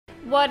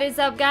What is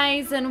up,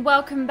 guys, and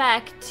welcome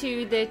back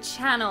to the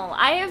channel.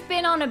 I have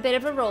been on a bit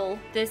of a roll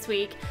this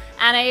week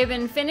and I have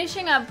been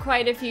finishing up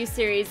quite a few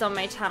series on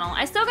my channel.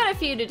 I still got a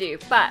few to do,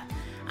 but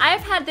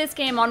I've had this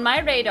game on my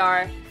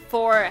radar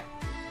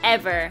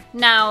forever.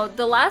 Now,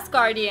 The Last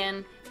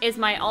Guardian is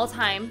my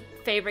all-time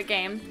favorite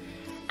game,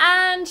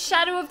 and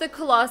Shadow of the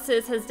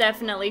Colossus has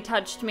definitely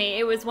touched me.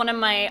 It was one of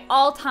my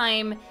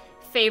all-time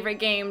favorite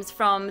games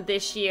from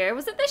this year.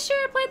 Was it this year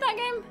I played that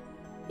game?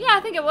 Yeah,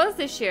 I think it was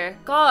this year.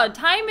 God,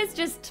 time is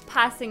just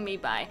passing me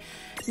by.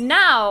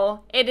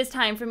 Now, it is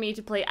time for me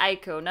to play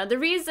ICO. Now, the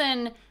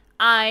reason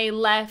I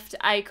left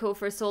ICO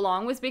for so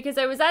long was because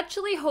I was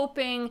actually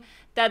hoping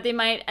that they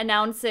might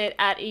announce it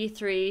at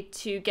E3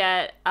 to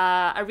get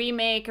a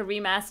remake, a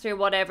remaster,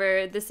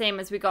 whatever, the same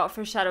as we got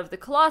for Shadow of the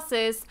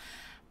Colossus,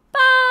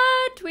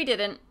 but we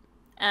didn't.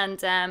 And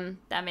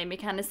that made me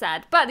kind of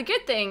sad. But the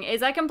good thing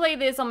is I can play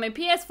this on my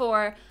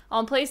PS4,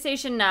 on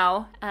PlayStation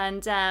Now,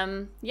 and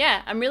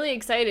yeah, I'm really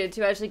excited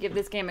to actually give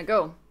this game a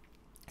go.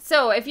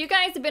 So if you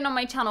guys have been on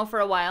my channel for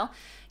a while,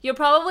 you'll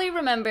probably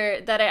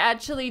remember that I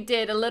actually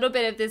did a little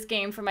bit of this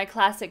game for my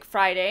Classic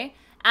Friday,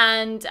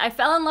 and I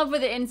fell in love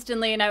with it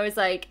instantly, and I was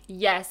like,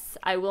 yes,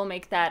 I will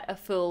make that a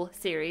full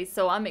series,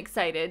 so I'm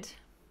excited.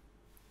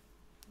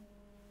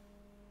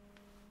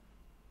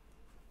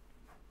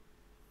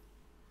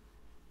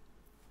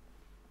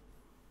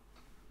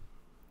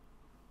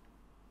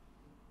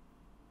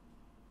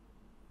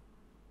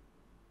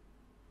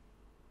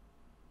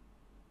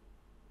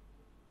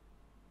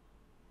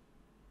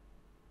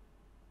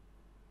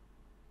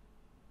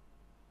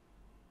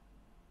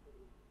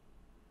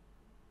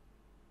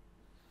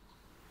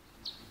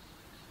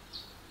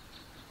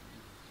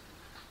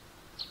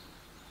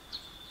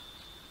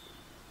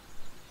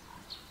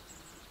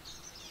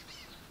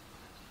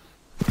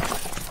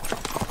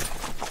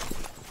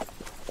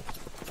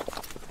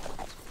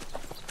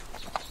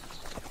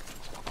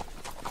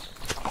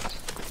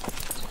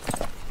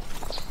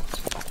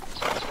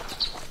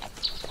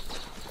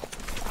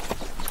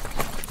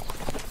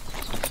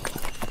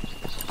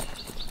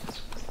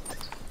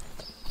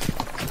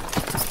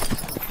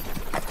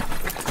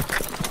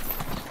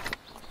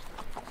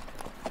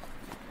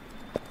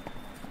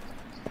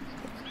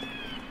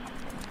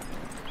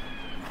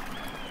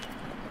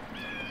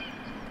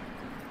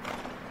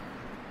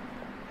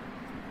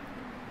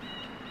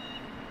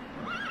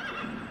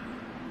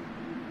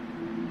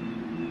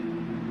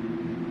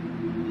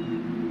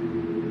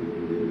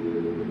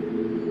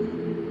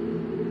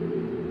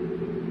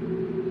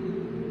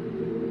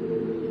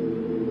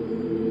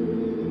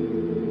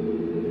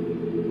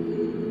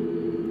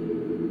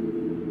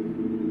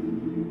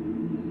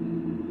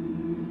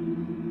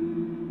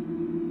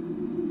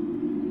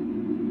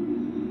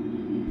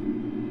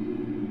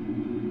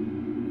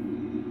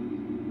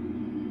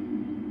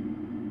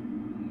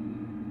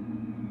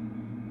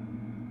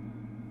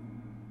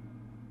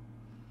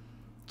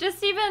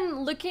 Just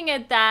even looking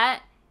at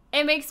that,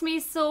 it makes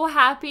me so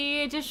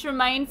happy. It just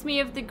reminds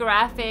me of the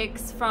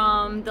graphics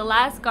from The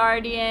Last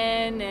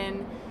Guardian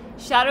and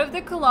Shadow of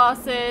the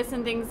Colossus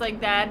and things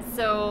like that.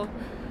 So,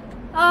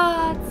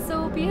 it's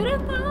so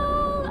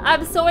beautiful.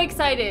 I'm so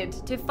excited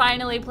to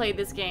finally play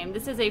this game.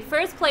 This is a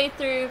first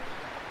playthrough.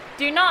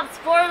 Do not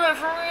spoil it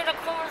for me in the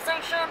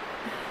conversation.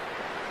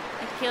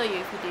 I'd kill you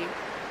if you do.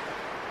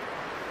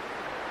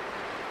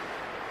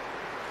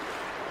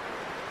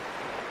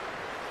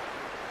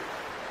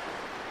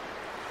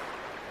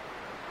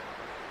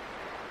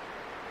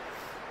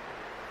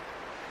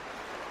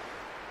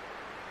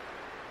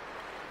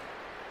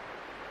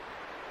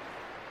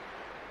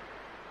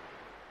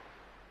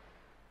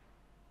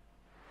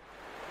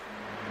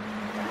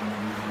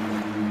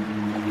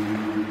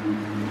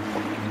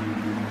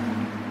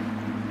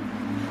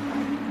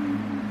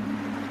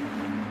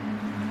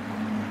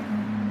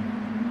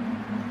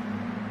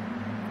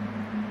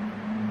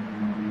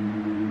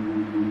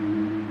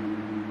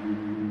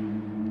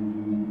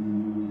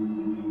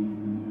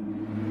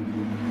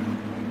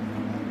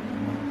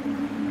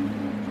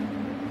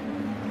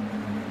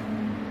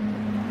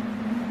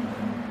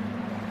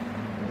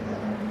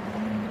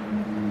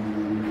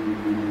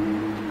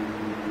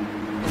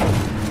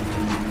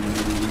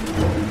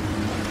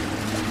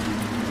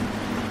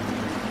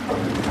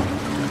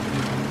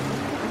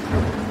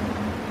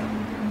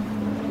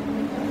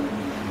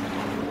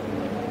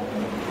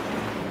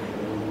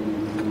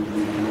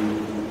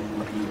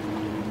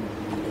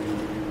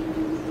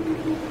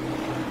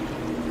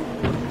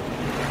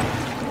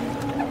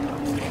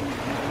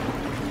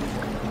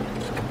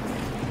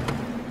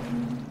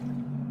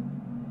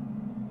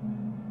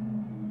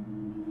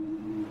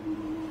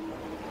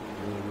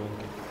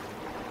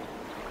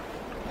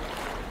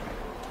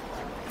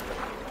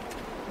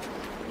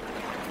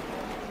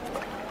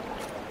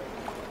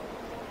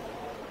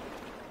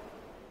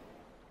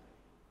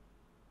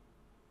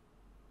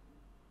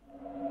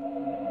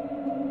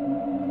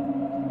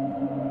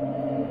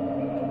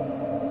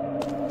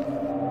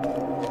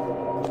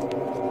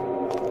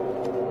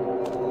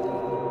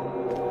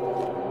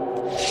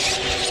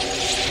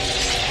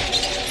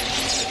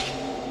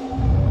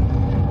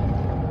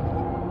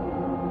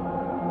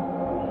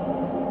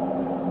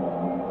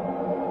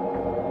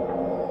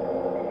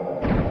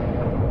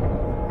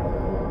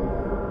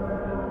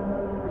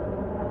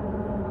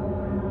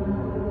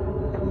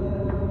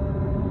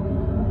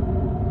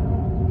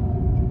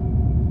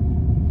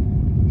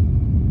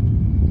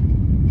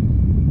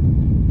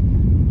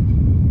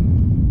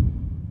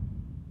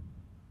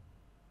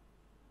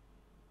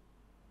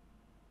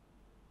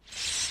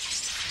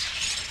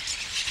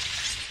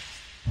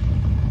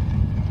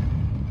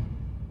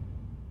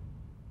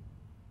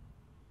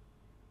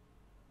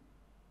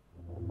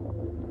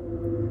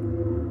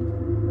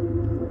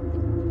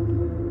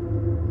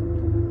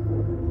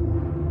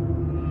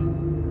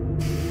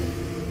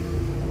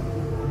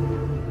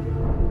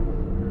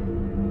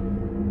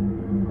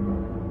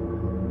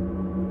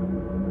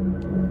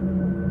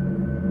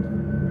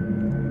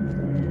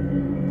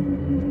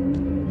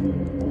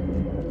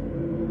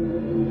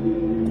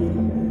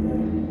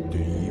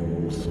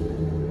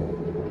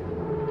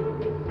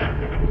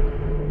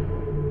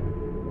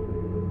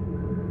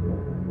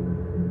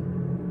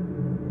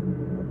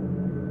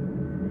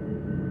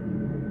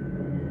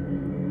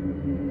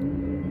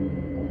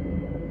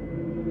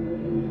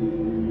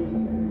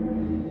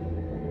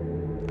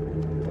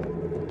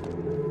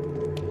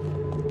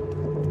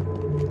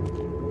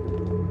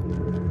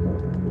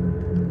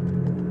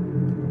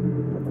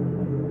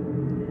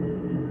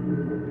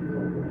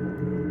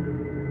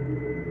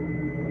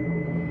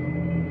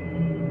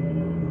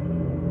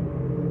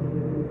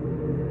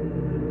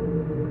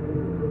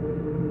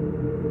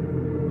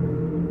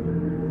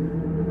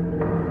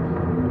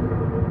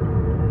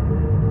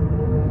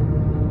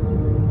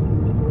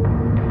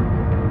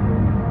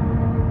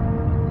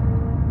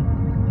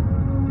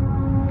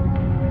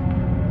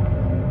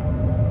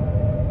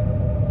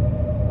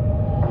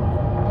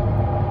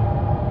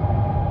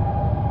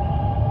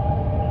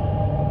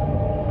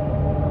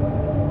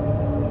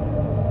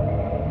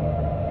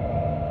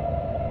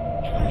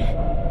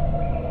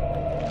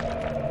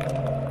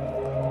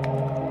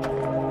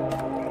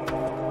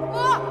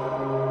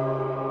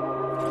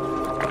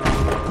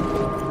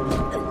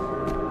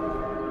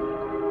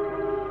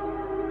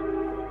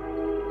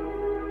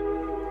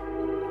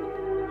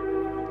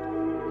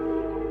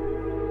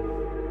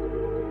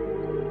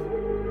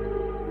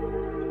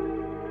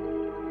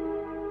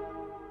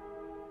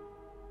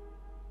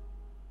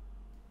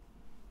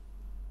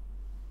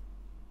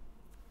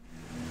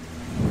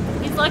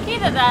 lucky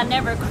that that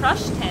never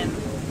crushed him.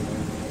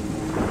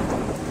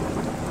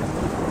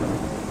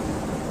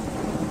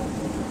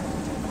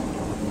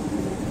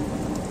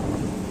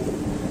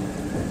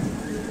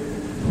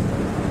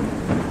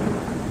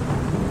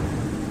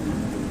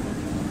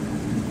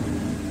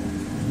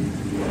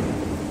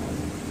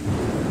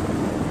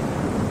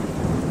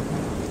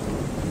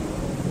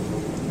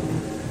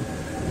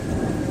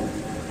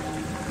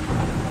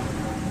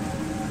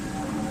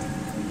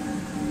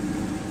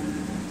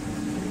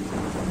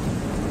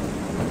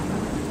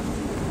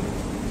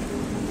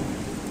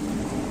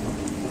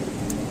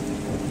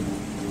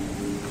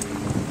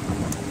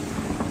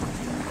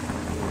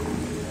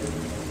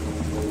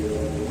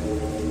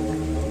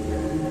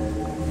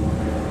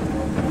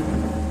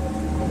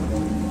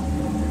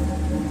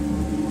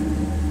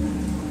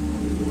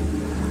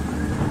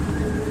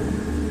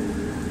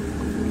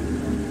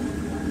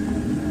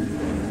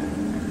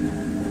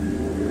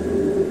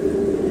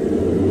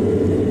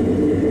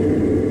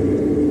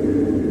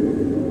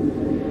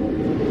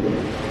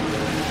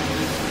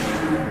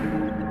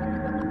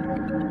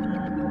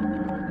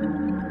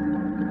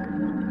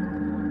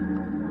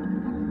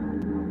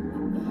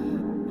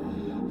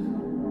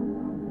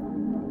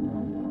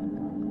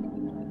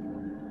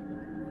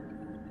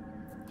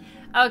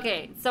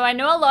 Okay, so I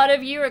know a lot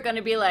of you are going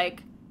to be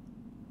like,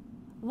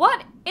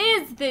 what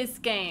is this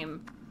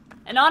game?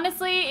 And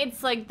honestly,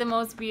 it's like the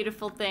most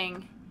beautiful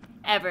thing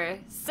ever.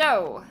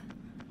 So,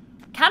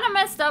 kind of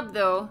messed up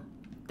though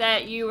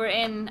that you were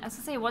in, I was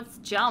gonna say, what's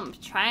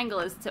jump? Triangle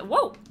is to,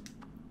 whoa!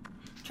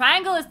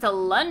 Triangle is to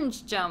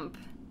lunge jump.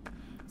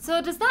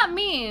 So does that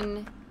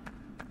mean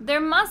there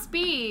must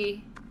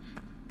be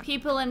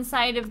people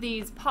inside of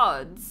these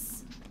pods?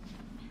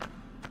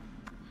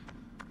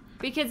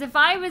 Because if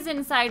I was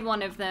inside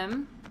one of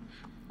them,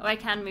 oh, I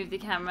can move the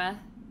camera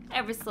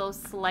ever so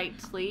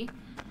slightly.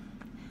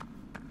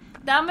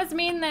 That must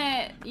mean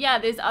that, yeah,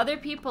 there's other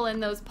people in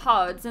those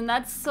pods, and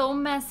that's so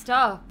messed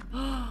up.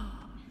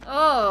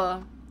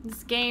 Oh,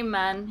 this game,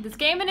 man. This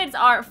game in its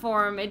art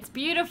form, it's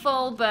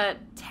beautiful, but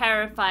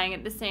terrifying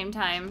at the same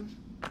time.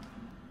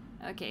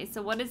 Okay,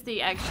 so what is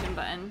the action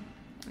button?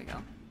 There we go.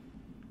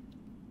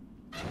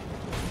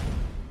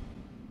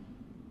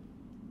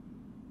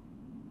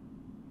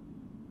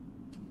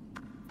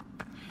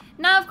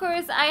 Now, of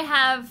course, I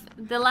have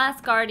The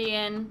Last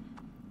Guardian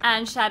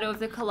and Shadow of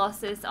the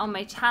Colossus on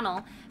my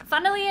channel.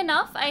 Funnily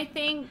enough, I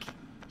think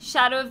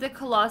Shadow of the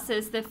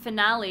Colossus, the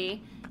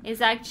finale, is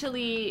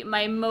actually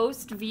my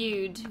most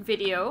viewed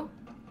video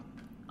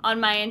on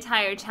my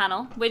entire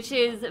channel, which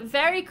is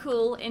very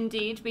cool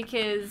indeed,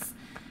 because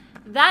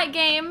that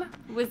game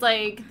was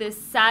like the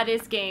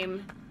saddest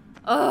game.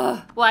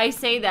 Ugh, well, I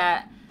say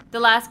that. The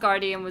Last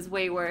Guardian was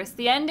way worse.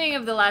 The ending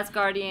of The Last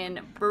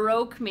Guardian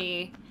broke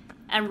me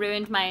and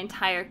ruined my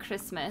entire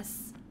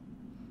Christmas.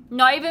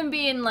 Not even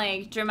being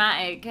like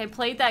dramatic. I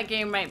played that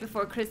game right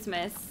before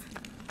Christmas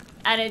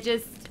and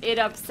it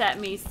upset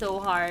me so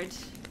hard.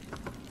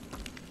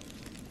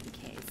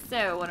 Okay,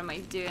 so what am I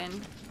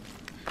doing?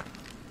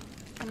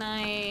 Can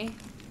I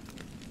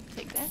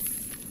take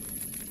this?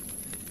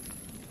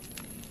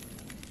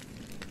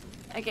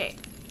 Okay,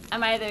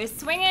 I'm either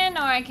swinging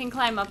or I can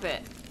climb up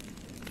it.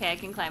 Okay, I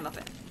can climb up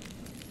it.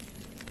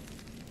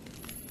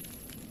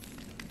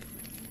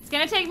 It's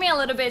gonna take me a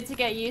little bit to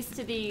get used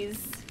to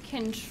these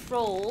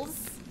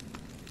controls.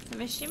 So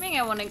I'm assuming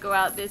I want to go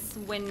out this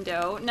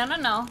window. No, no,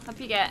 no. Up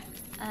you get.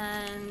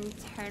 And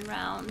turn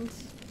around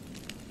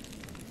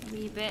a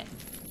wee bit.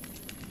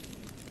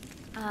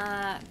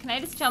 Can I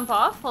just jump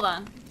off? Hold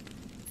on.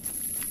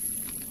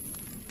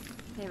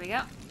 There we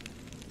go.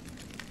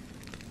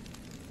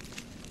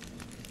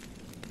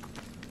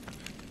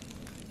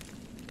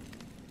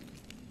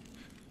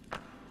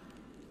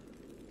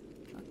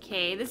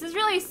 Okay, this is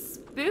really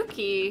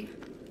spooky.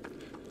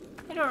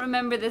 I don't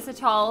remember this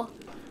at all.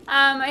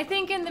 I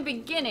think in the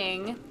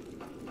beginning,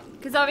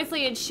 because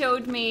obviously it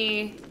showed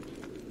me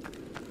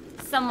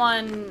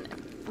someone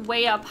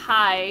way up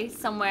high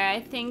somewhere. I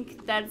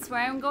think that's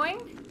where I'm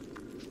going.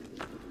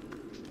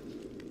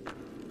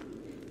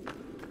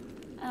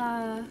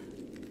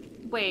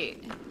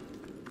 Wait.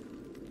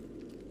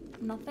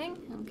 Nothing?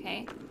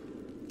 Okay.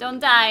 Don't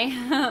die.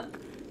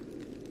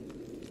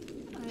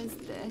 What is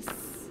this?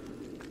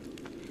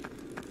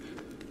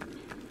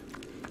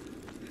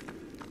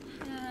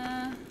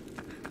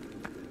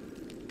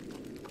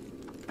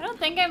 I don't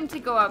think I'm to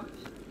go up.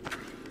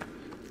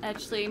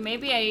 Actually,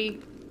 maybe I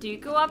do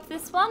go up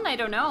this one? I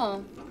don't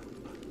know.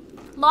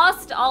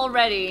 Lost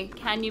already.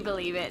 Can you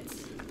believe it?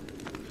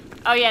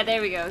 Oh yeah,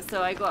 there we go.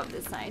 So I go up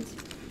this side.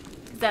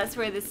 That's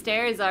where the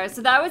stairs are.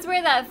 So that was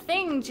where that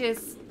thing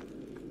just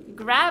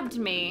grabbed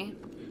me.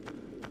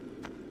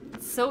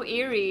 It's so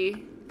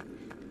eerie.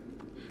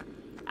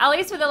 At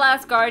least with The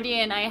Last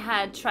Guardian, I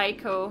had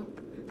Trico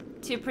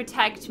to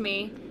protect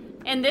me.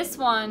 In this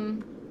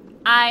one,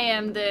 I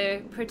am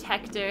the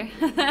protector.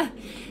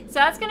 So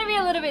that's gonna be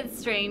a little bit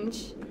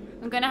strange.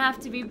 I'm gonna have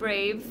to be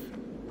brave.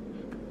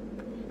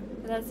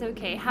 But that's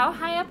okay. How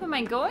high up am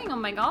I going? Oh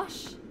my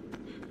gosh.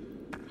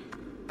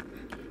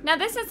 Now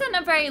this isn't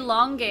a very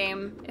long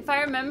game, If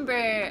I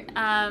remember,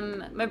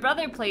 my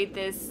brother played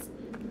this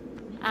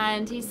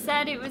and he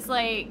said it was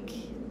like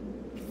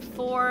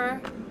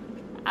 4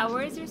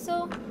 hours or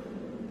so.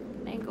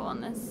 Can I go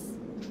on this?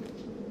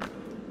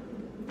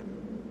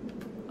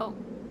 Oh,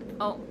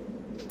 oh.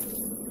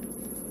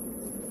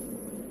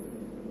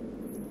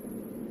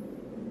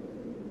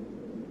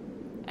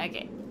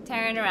 Okay,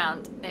 turn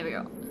around. There we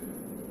go.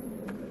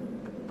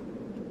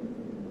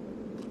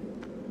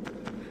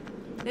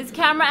 This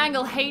camera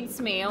angle hates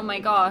me, oh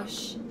my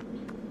gosh.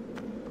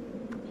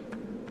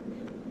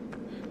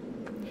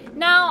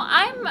 Now,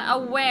 I'm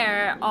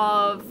aware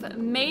of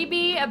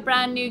maybe a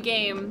brand new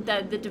game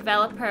that the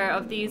developer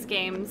of these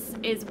games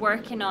is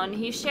working on.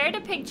 He shared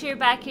a picture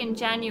back in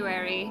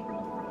January.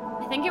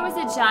 I think it was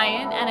a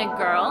giant and a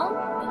girl.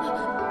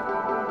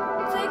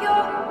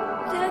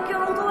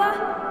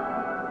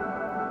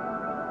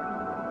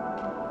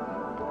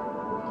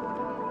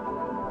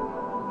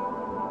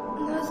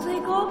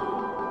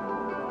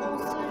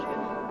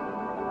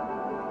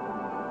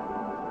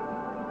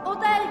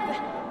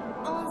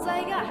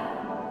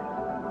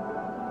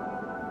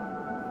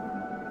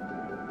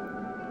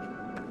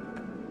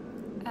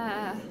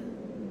 I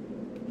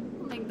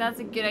don't think that's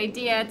a good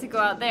idea to go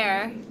out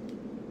there.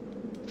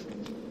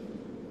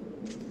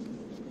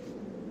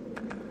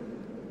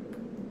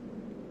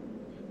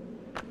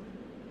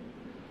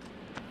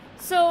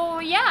 So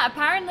yeah,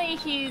 apparently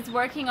he's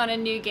working on a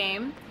new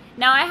game.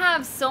 Now I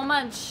have so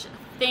much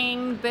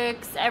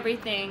books,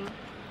 everything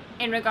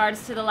in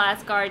regards to The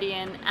Last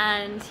Guardian,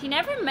 and he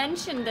never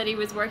mentioned that he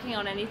was working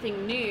on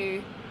anything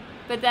new.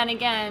 But then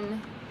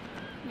again,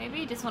 maybe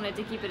he just wanted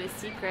to keep it a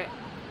secret.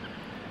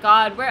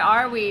 God, where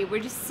are we?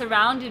 We're just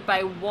surrounded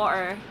by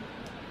water.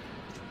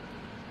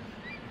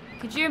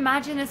 Could you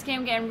imagine this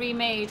game getting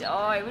remade?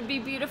 Oh, it would be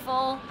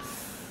beautiful.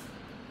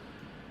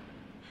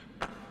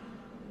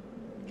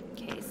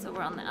 Okay, so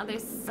we're on the other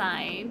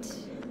side.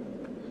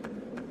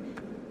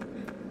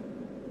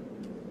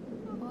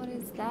 What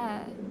is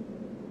that?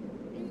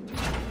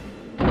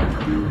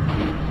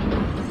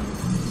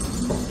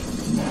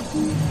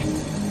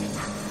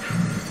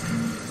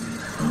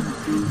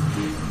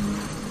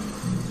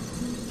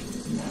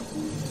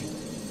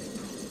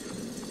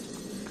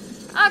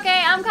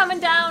 Okay, I'm coming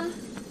down.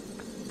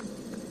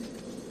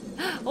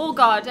 Oh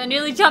god, I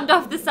nearly jumped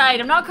off the side.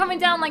 I'm not coming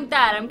down like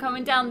that. I'm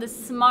coming down the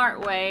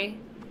smart way.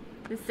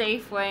 The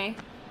safe way.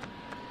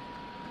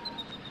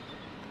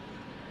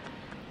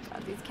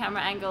 God, these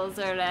camera angles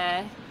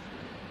are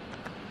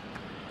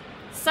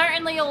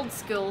certainly old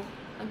school.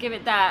 I'll give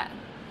it that.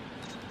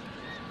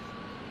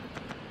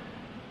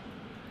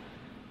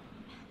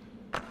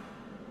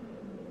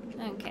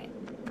 Okay.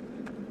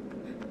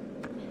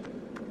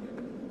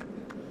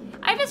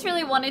 I just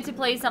really wanted to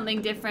play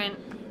something different.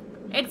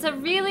 It's a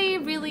really,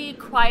 really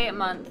quiet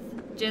month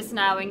just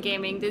now in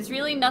gaming. There's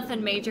really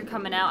nothing major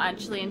coming out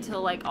actually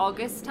until like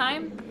August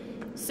time.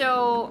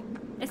 So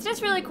it's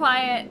just really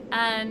quiet,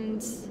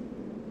 and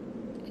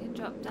it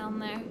dropped down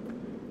there.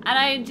 And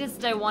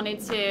I wanted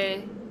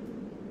to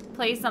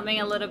play something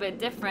a little bit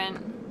different.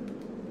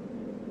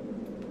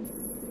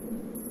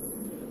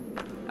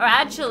 Or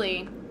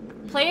actually,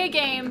 play a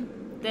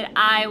game that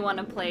I want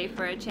to play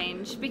for a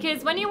change.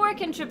 Because when you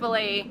work in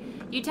AAA,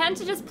 you tend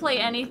to just play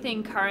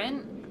anything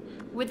current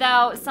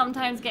without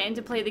sometimes getting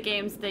to play the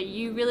games that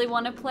you really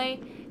want to play.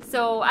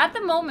 So at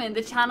the moment,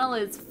 the channel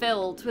is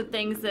filled with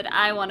things that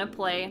I want to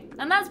play.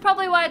 And that's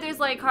probably why there's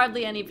like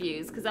hardly any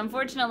views, because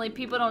unfortunately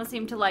people don't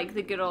seem to like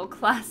the good old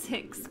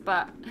classics,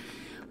 but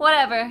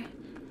whatever.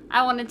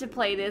 I wanted to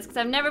play this because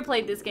I've never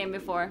played this game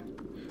before.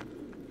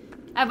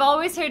 I've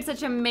always heard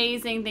such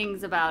amazing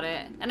things about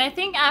it. And I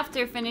think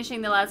after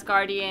finishing The Last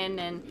Guardian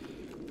and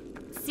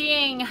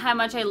seeing how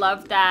much I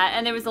loved that,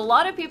 and there was a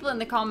lot of people in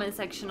the comment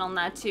section on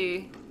that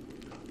too,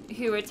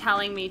 who were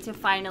telling me to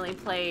finally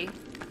play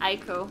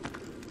ICO.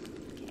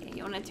 Okay,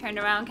 you want to turn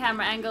around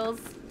camera angles?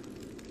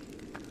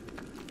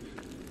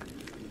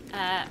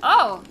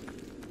 Oh!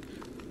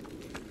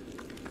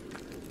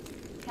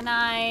 Can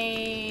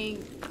I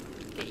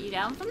get you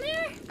down from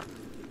there?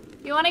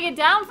 You want to get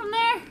down from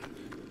there?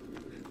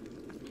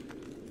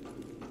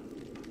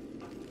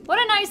 What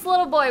a nice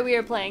little boy we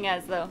are playing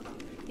as, though.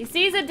 He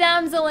sees a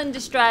damsel in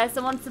distress,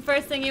 and what's the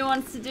first thing he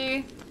wants to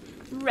do?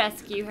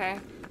 Rescue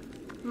her.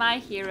 My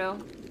hero.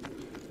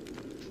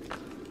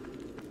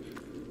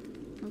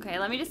 Okay,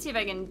 let me just see if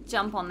I can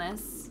jump on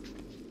this.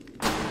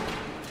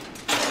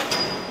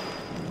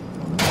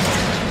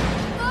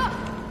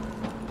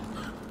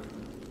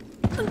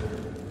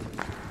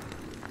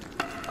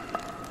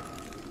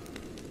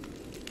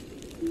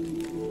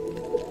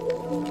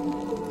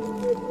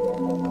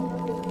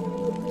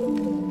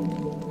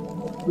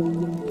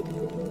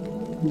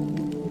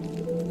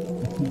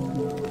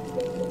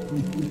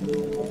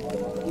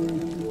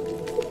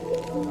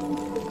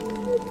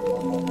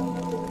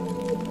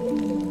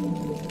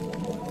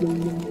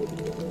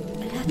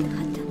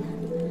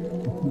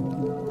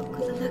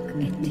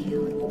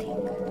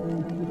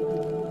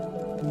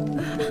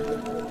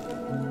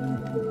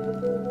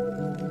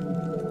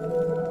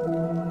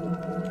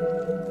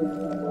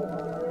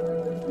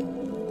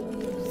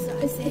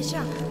 上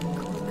合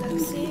格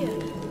生や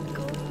合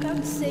格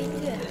生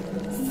で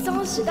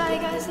損失大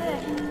学生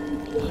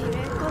入れ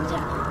込んじゃ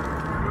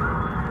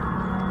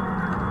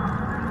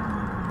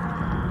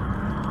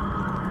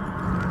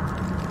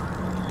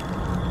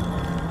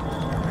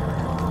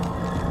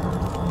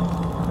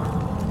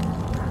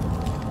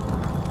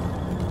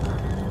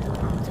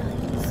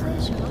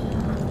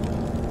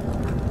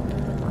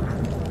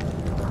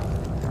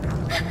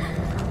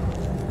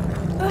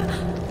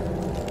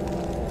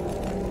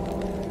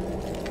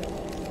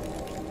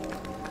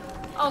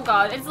Oh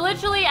god, it's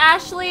literally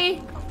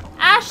Ashley.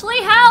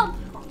 Ashley, help!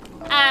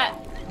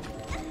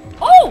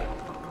 Oh!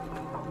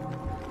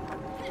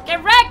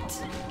 Get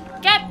wrecked!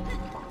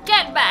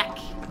 Get back.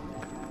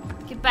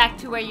 Get back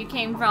to where you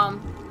came from.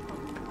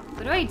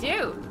 What do I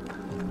do?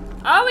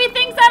 Oh, he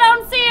thinks I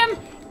don't see him!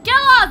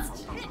 Get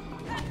lost!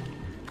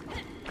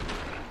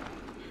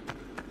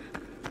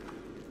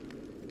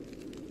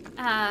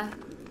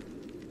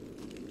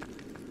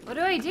 What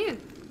do I do?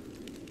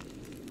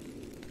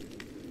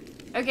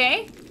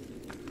 Okay.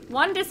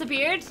 One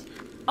disappeared.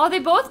 Oh, they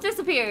both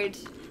disappeared.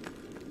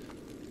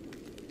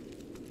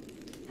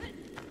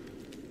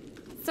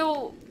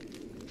 So,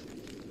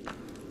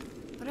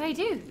 what do I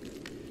do?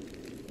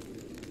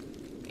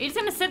 Are you just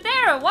gonna sit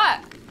there or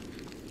what?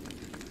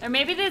 Or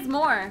maybe there's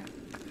more.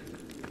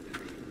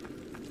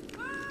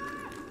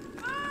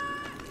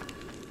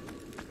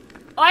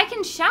 Oh, I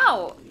can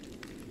shout.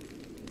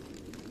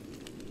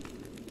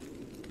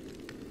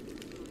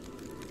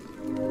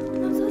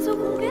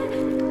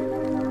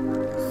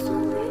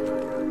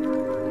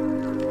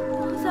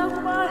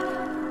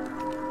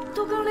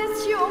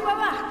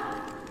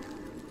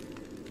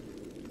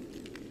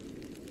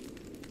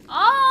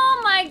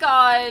 Oh my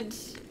god.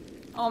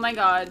 Oh my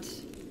god.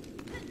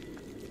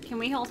 Can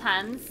we hold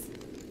hands?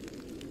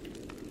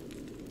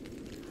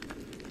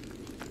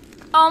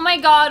 Oh my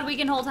god, we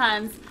can hold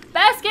hands.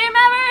 Best game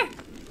ever!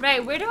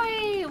 Right, where do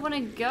I want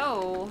to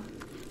go?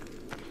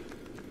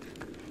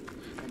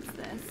 What's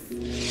this?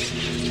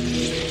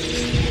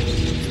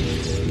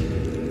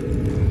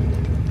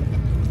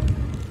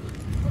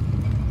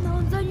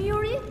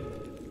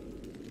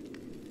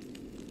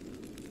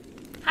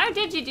 How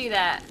did you do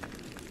that?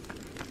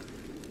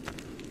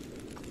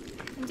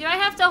 Do I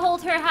have to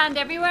hold her hand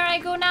everywhere I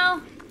go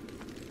now?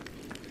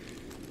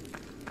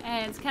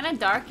 And it's kind of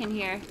dark in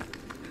here.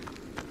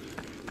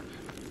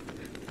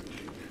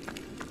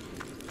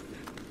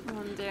 I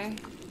wonder.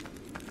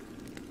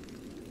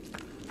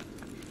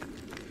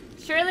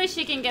 Surely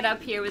she can get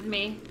up here with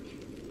me.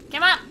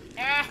 Come on!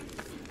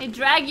 I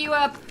drag you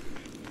up.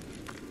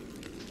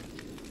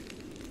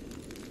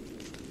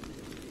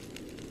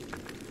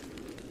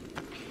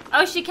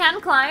 Oh, she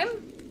can climb?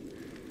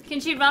 Can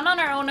she run on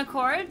her own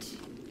accord?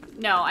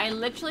 No, I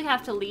literally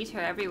have to lead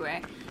her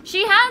everywhere.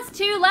 She has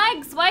 2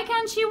 legs. Why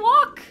can't she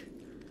walk?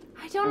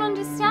 I don't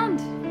understand.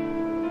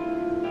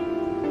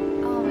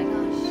 Oh my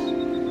gosh.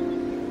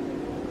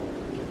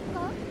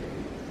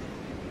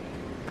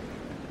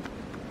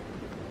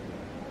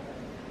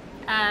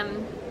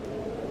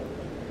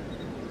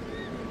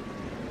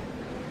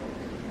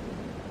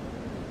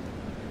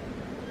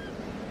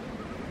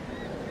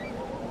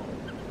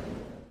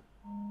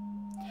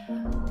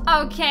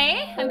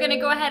 Okay, I'm gonna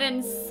go ahead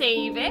and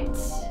save it.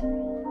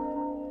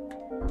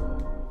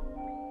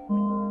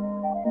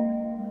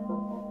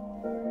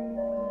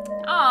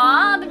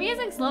 Aw, the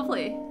music's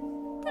lovely.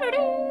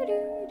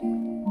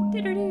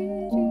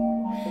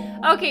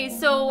 Okay,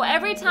 so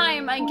every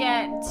time I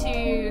get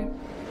to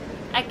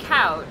a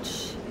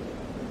couch,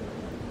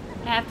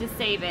 I have to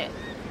save it.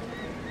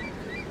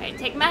 Alright,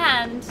 take my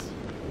hand.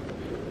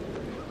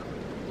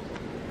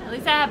 At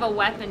least I have a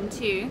weapon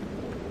too.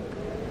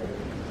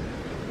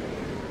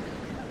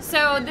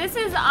 So this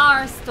is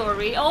our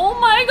story. Oh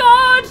my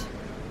god!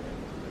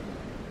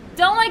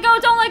 Don't let go,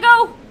 don't let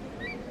go!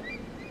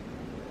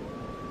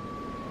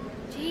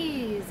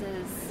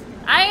 Jesus.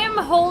 I am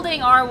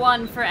holding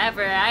R1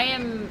 forever. I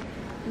am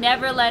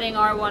never letting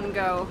R1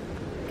 go.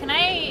 Can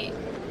I...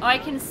 Oh, I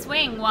can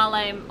swing while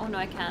I'm... Oh no,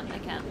 I can't. I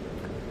can't.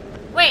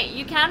 Wait,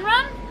 you can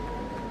run?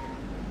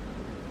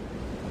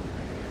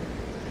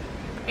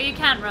 Or you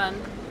can't run?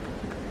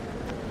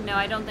 No,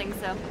 I don't think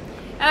so.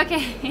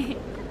 Okay.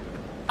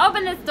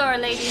 Open this door,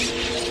 lady.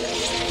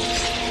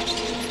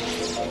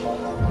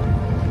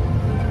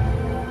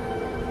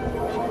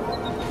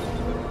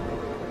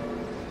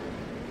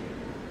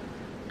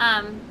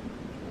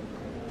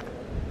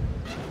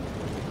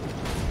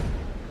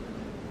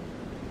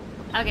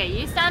 Okay,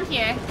 you stand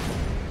here.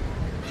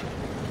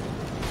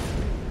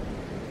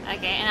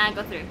 Okay, and I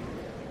go through.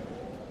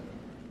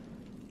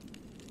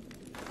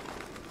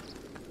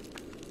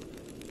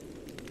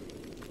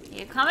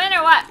 You coming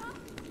or what?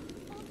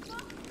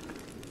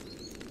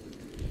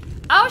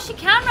 Oh, she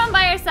can run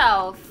by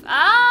herself.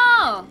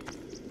 Oh,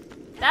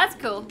 that's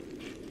cool.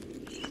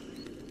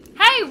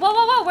 Hey, whoa,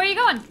 whoa, whoa, where are you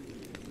going?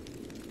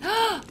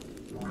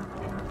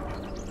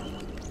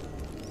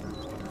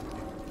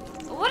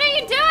 What are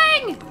you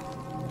doing?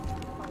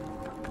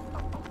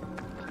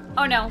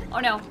 Oh no, oh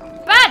no.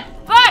 Bud,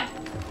 Bud,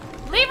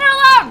 leave her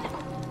alone.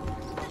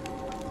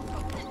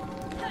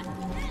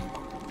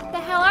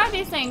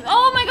 things.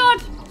 Oh my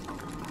god!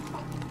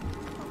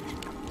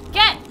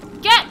 Get!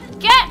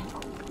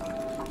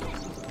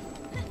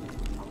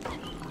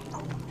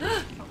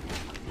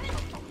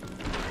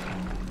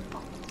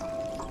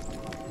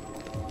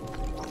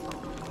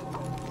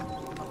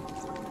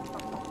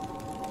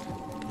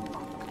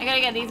 I gotta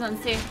get these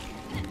ones too.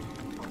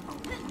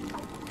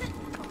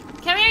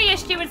 Come here, you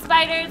stupid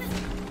spiders!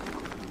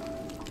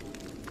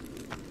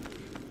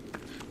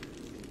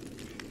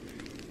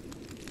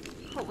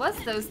 What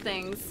was those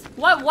things?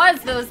 What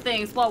was those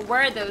things? What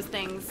were those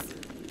things?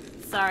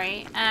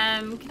 Sorry.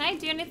 Can I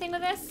do anything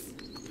with this?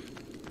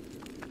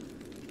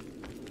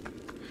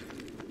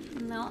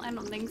 No, I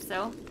don't think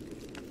so.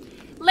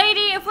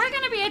 Lady, if we're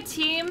gonna be a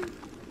team,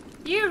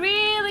 you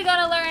really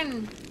gotta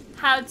learn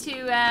how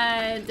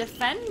to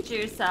defend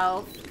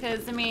yourself.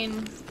 Because, I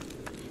mean,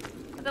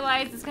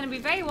 otherwise it's gonna be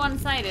very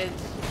one-sided.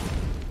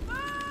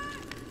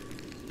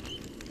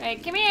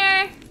 Right, come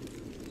here!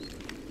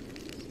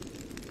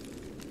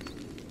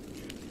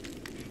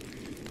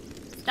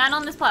 Stand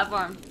on this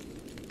platform.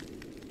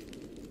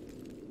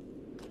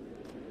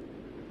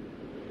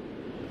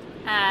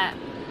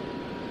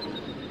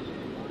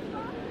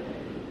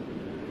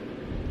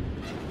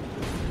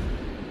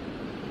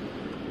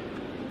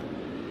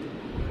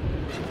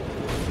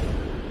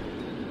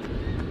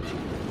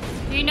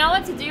 Do you know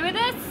what to do with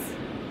this?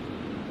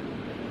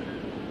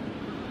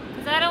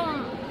 Because I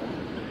don't...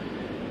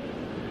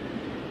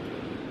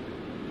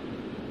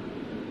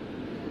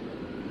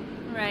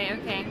 Right,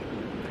 okay.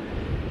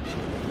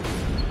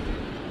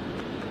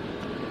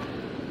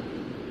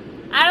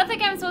 I don't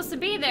think I'm supposed to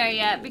be there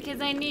yet because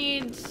I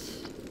need to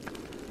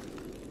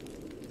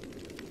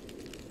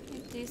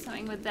do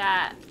something with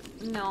that.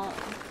 No.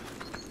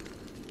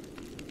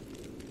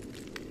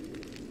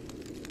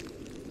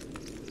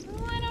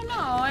 Oh, I don't know.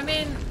 I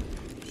mean,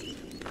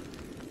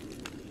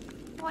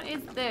 what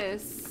is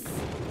this?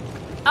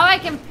 Oh, I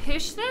can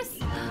push this?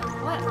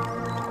 What?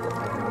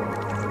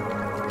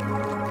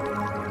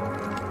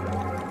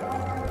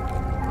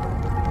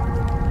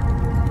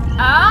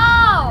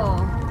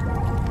 Oh!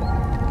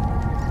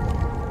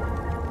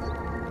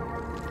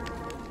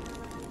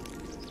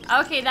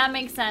 Okay, that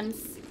makes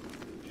sense.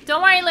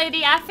 Don't worry,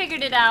 lady, I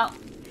figured it out.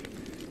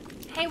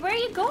 Hey, where are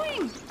you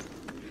going?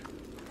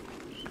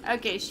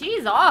 Okay,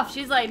 she's off.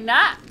 She's like,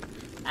 nah,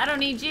 I don't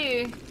need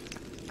you.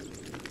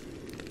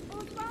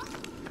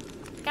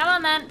 Come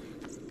on, then.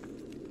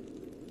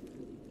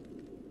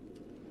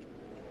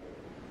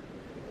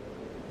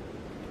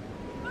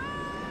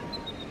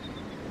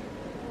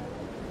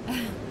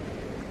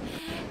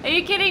 Are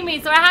you kidding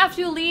me? So I have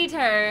to lead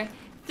her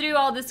through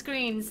all the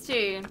screens,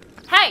 too.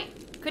 Hey!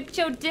 Quit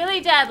your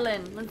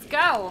dilly-daddling. Let's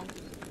go.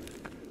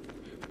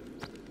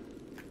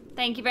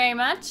 Thank you very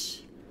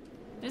much.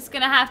 I'm just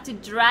gonna have to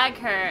drag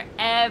her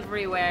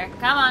everywhere.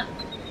 Come on.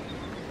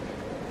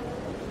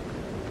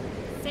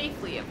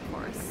 Safely, of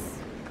course.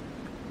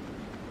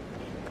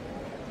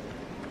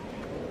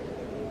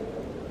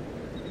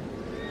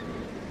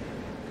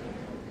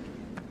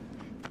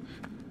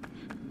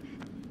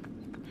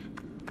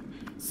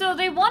 So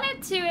they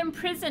wanted to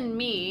imprison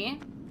me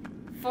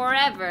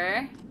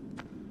forever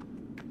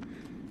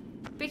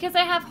because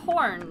I have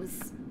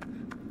horns.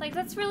 Like,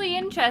 that's really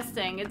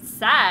interesting. It's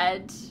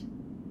sad,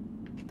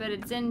 but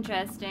it's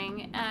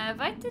interesting. If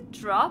I had to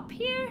drop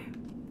here?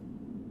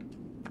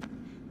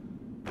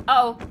 Uh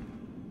oh.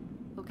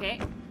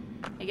 Okay.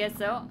 I guess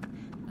so.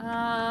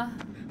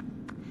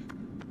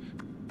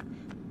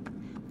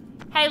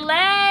 Hey,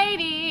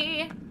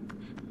 lady!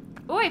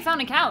 Oh, I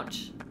found a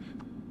couch.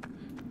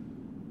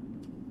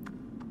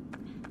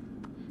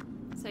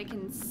 So I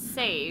can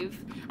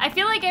save. I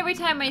feel like every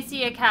time I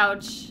see a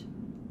couch,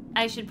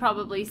 I should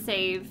probably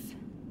save.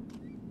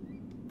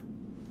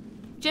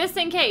 Just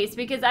in case,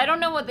 because I don't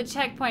know what the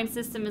checkpoint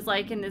system is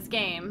like in this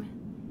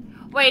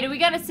game. Wait, do we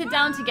gotta sit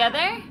down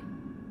together?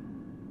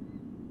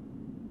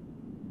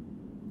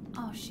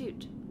 Oh,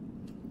 shoot.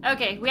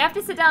 Okay, we have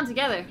to sit down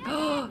together.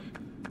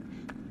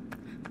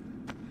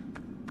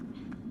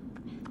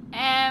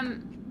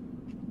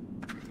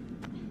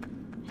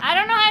 I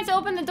don't know how to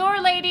open the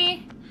door,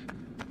 lady.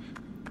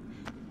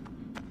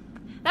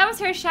 That was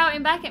her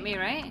shouting back at me,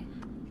 right?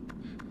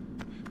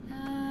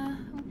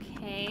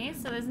 Okay,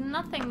 so there's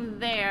nothing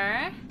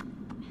there.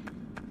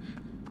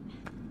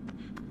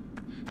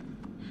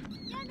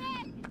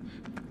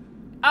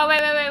 Oh,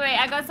 wait,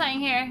 I got something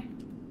here.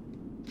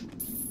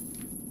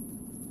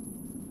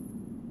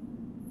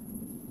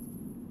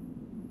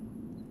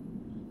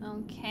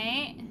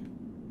 Okay.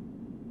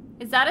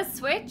 Is that a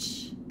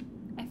switch?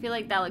 I feel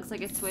like that looks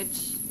like a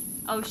switch.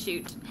 Oh,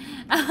 shoot.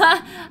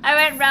 I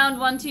went round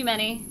one too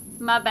many.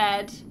 My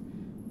bad.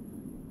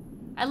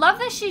 I love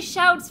that she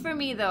shouts for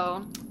me,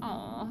 though.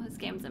 Oh, this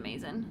game's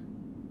amazing.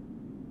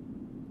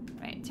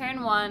 Right,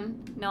 turn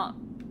one. No.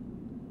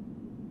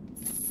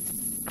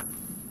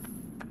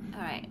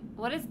 Alright,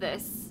 what is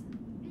this?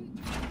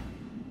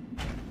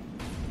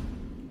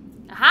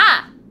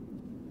 Aha!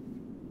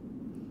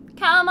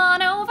 Come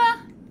on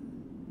over.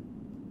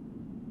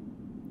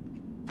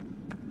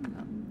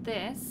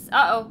 This.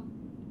 Uh-oh.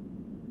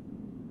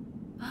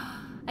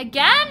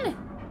 Again?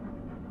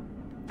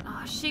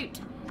 Oh,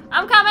 shoot.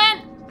 I'm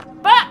coming!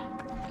 But!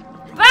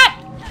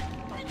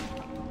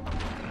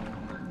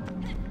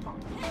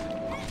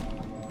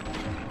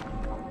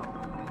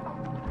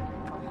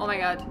 Oh my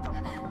god.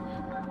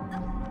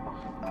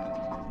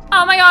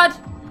 Oh my god!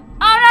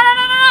 Oh no no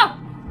no no no!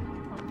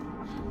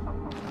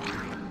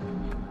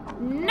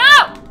 No!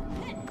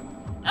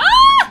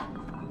 Ah!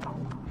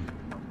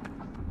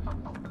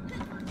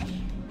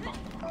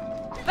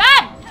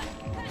 Bad!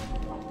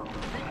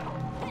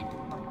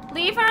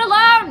 Leave her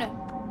alone!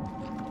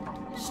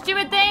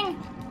 Stupid thing!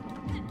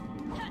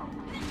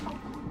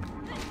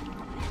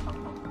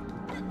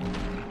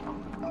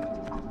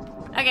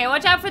 Okay,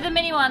 watch out for the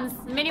mini ones.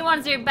 The mini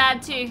ones are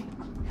bad too.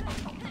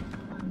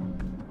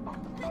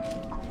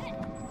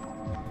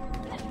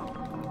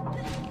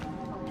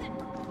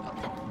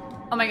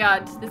 Oh my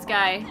god, this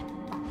guy.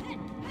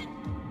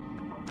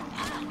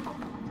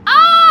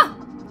 Ah!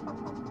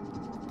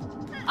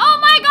 Oh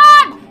my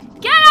god!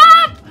 Get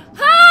up!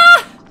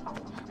 Ah!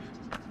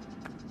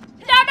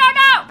 No, no,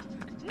 no!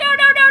 No,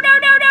 no, no, no,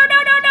 no, no, no,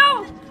 no, no!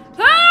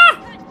 Ah!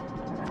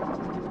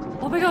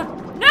 Oh my god,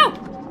 no!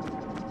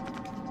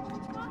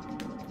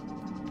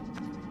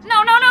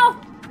 No, no, no!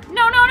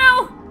 No, no, no!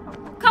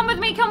 Come with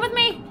me, come with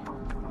me!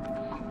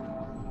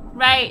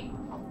 Right.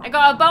 I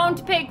got a bone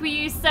to pick with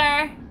you,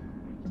 sir.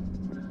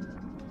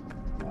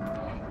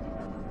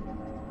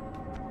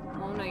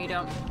 Oh, no, you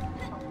don't.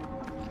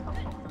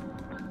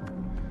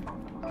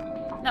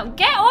 No,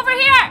 get over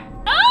here!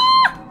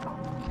 Ah!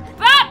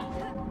 But!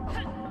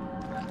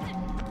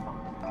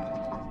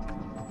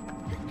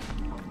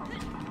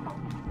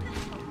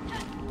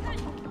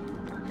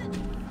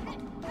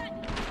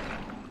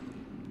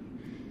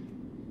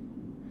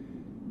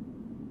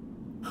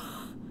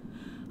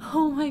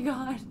 Oh my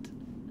god.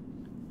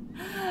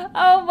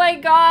 Oh my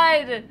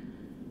god.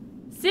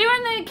 See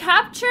when they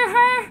capture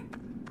her?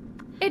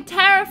 It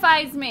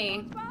terrifies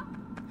me.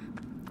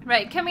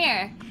 Right, come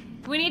here.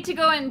 We need to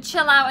go and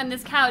chill out on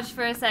this couch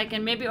for a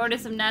second. Maybe order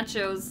some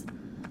nachos.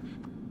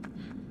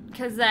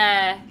 Cause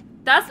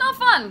that's not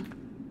fun.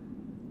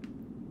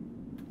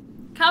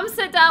 Come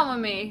sit down with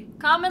me.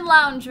 Come and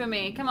lounge with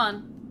me. Come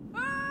on.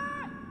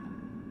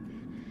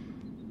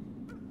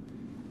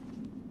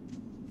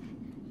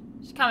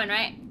 She's coming,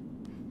 right?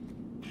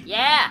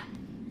 Yeah.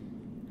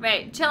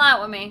 Right, chill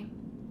out with me.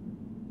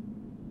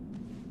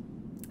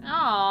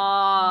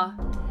 Aww.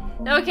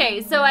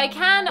 Okay, so I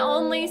can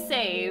only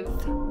save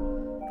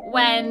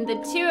when the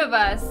two of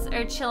us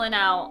are chilling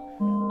out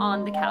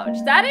on the couch.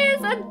 That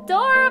is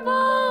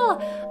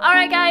adorable!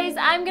 Alright guys,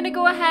 I'm gonna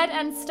go ahead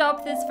and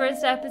stop this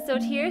first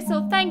episode here.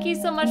 So thank you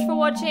so much for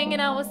watching,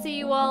 and I will see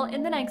you all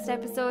in the next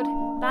episode.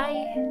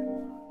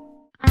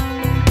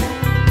 Bye!